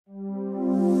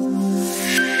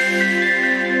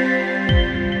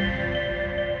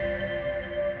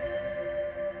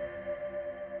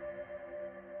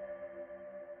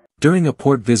During a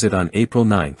port visit on April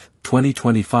 9,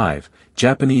 2025,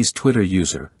 Japanese Twitter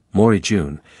user,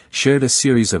 Morijun, shared a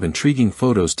series of intriguing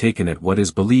photos taken at what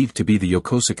is believed to be the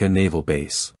Yokosuka naval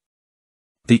base.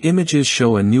 The images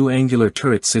show a new angular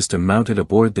turret system mounted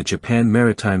aboard the Japan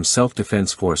Maritime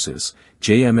Self-Defense Forces,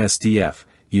 JMSDF,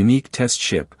 unique test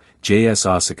ship, JS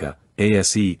Asuka,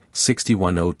 ASE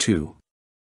 6102.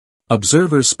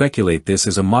 Observers speculate this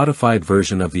is a modified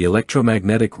version of the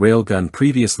electromagnetic railgun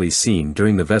previously seen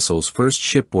during the vessel's first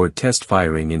shipboard test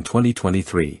firing in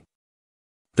 2023.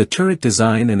 The turret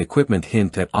design and equipment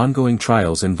hint at ongoing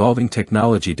trials involving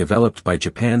technology developed by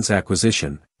Japan's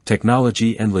Acquisition,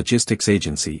 Technology and Logistics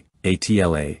Agency,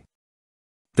 ATLA.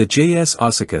 The JS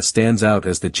Asuka stands out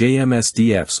as the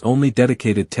JMSDF's only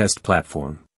dedicated test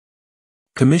platform.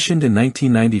 Commissioned in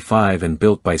 1995 and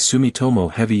built by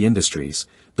Sumitomo Heavy Industries,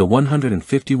 the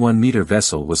 151-meter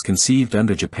vessel was conceived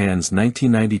under Japan's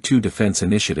 1992 Defense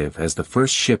Initiative as the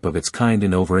first ship of its kind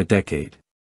in over a decade.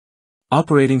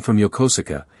 Operating from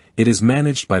Yokosuka, it is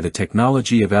managed by the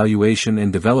Technology Evaluation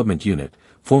and Development Unit,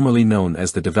 formerly known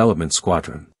as the Development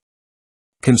Squadron.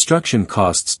 Construction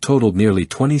costs totaled nearly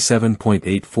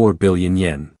 27.84 billion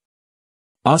yen.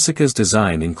 Asuka's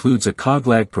design includes a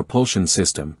coglag propulsion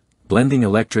system, blending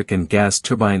electric and gas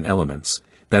turbine elements,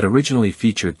 that originally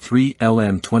featured 3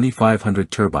 LM2500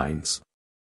 turbines.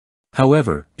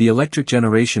 However, the electric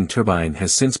generation turbine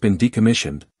has since been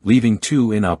decommissioned, leaving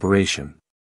 2 in operation.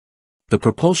 The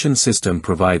propulsion system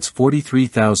provides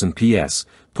 43,000 PS,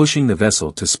 pushing the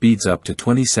vessel to speeds up to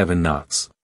 27 knots.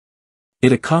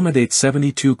 It accommodates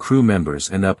 72 crew members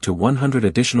and up to 100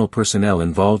 additional personnel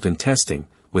involved in testing,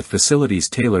 with facilities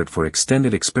tailored for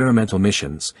extended experimental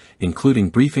missions, including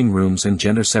briefing rooms and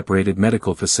gender-separated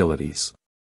medical facilities.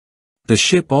 The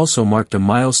ship also marked a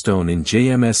milestone in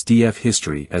JMSDF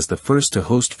history as the first to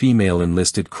host female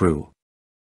enlisted crew.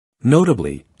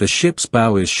 Notably, the ship's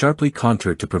bow is sharply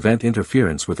contoured to prevent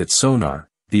interference with its sonar,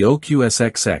 the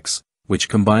OQSXX, which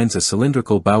combines a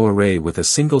cylindrical bow array with a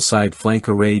single-side flank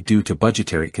array due to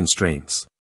budgetary constraints.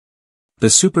 The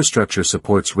superstructure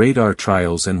supports radar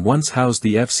trials and once housed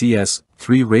the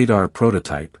FCS-3 radar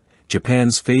prototype,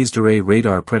 Japan's phased array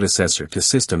radar predecessor to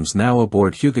systems now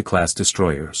aboard Hyuga-class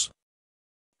destroyers.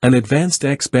 An advanced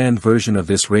X-band version of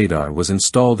this radar was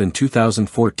installed in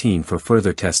 2014 for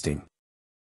further testing.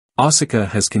 Asuka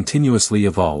has continuously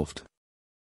evolved.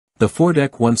 The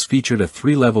foredeck once featured a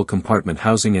 3-level compartment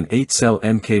housing an 8-cell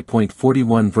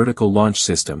Mk.41 vertical launch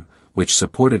system, which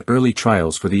supported early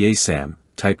trials for the ASAM,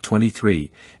 Type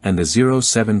 23, and the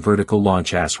 07 vertical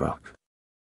launch ASROC.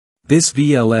 This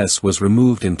VLS was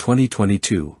removed in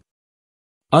 2022.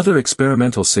 Other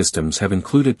experimental systems have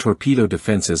included torpedo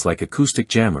defenses like acoustic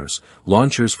jammers,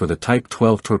 launchers for the Type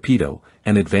 12 torpedo,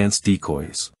 and advanced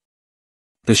decoys.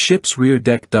 The ship's rear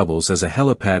deck doubles as a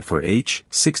helipad for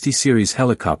H-60 series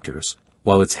helicopters,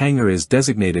 while its hangar is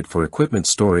designated for equipment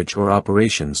storage or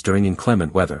operations during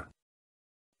inclement weather.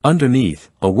 Underneath,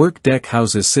 a work deck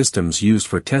houses systems used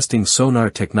for testing sonar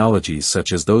technologies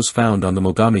such as those found on the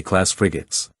Mogami-class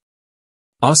frigates.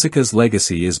 Asuka's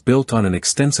legacy is built on an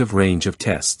extensive range of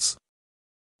tests.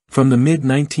 From the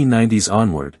mid-1990s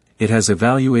onward, it has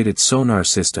evaluated sonar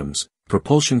systems,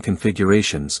 propulsion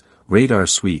configurations, radar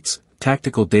suites,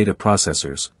 tactical data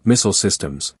processors, missile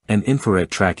systems, and infrared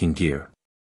tracking gear.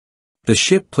 The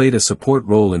ship played a support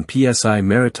role in PSI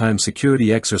maritime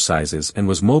security exercises and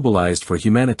was mobilized for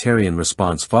humanitarian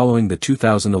response following the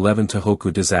 2011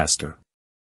 Tohoku disaster.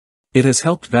 It has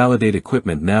helped validate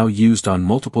equipment now used on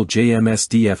multiple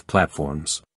JMSDF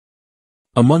platforms.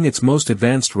 Among its most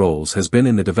advanced roles has been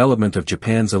in the development of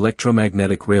Japan's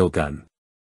electromagnetic railgun.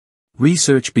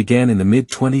 Research began in the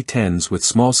mid-2010s with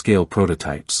small-scale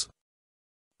prototypes.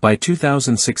 By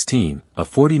 2016, a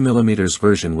 40mm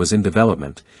version was in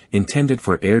development, intended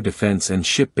for air defense and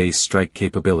ship-based strike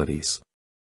capabilities.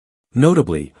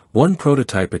 Notably, one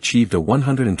prototype achieved a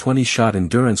 120-shot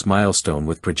endurance milestone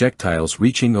with projectiles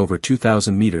reaching over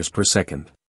 2,000 meters per second.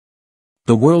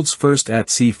 The world's first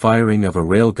at-sea firing of a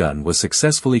railgun was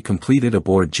successfully completed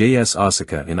aboard JS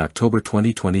Asuka in October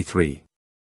 2023.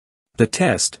 The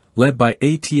test, led by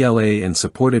ATLA and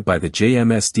supported by the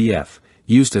JMSDF,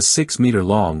 used a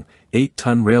 6-meter-long,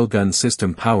 8-ton railgun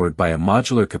system powered by a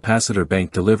modular capacitor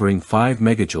bank delivering 5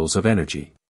 megajoules of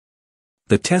energy.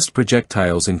 The test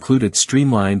projectiles included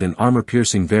streamlined and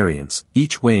armor-piercing variants,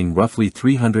 each weighing roughly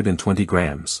 320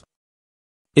 grams.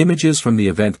 Images from the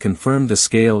event confirmed the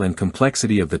scale and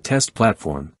complexity of the test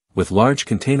platform, with large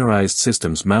containerized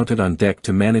systems mounted on deck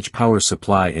to manage power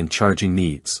supply and charging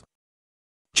needs.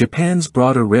 Japan's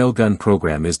broader railgun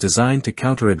program is designed to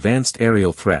counter advanced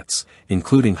aerial threats,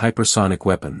 including hypersonic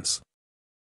weapons.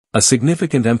 A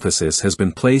significant emphasis has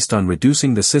been placed on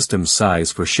reducing the system's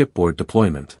size for shipboard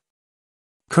deployment.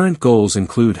 Current goals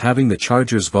include having the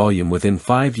charger's volume within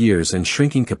 5 years and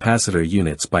shrinking capacitor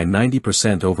units by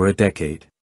 90% over a decade.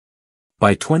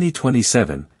 By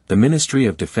 2027, the Ministry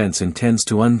of Defense intends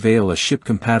to unveil a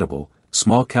ship-compatible,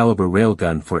 small-caliber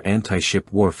railgun for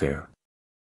anti-ship warfare.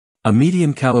 A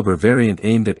medium-caliber variant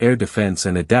aimed at air defense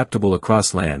and adaptable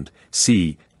across land,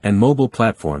 sea, and mobile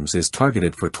platforms is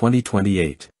targeted for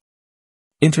 2028.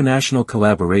 International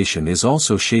collaboration is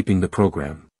also shaping the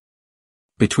program.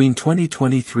 Between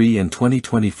 2023 and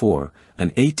 2024,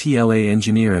 an ATLA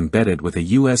engineer embedded with a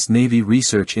U.S. Navy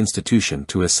research institution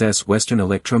to assess Western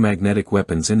electromagnetic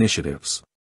weapons initiatives.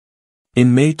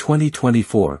 In May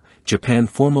 2024, Japan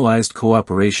formalized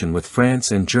cooperation with France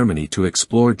and Germany to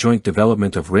explore joint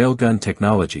development of railgun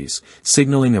technologies,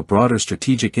 signaling a broader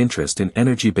strategic interest in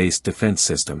energy-based defense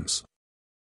systems.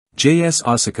 JS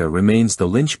Asuka remains the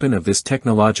linchpin of this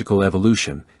technological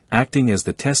evolution, acting as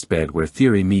the testbed where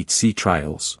theory meets sea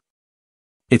trials.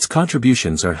 Its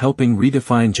contributions are helping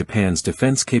redefine Japan's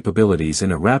defense capabilities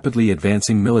in a rapidly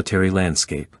advancing military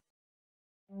landscape.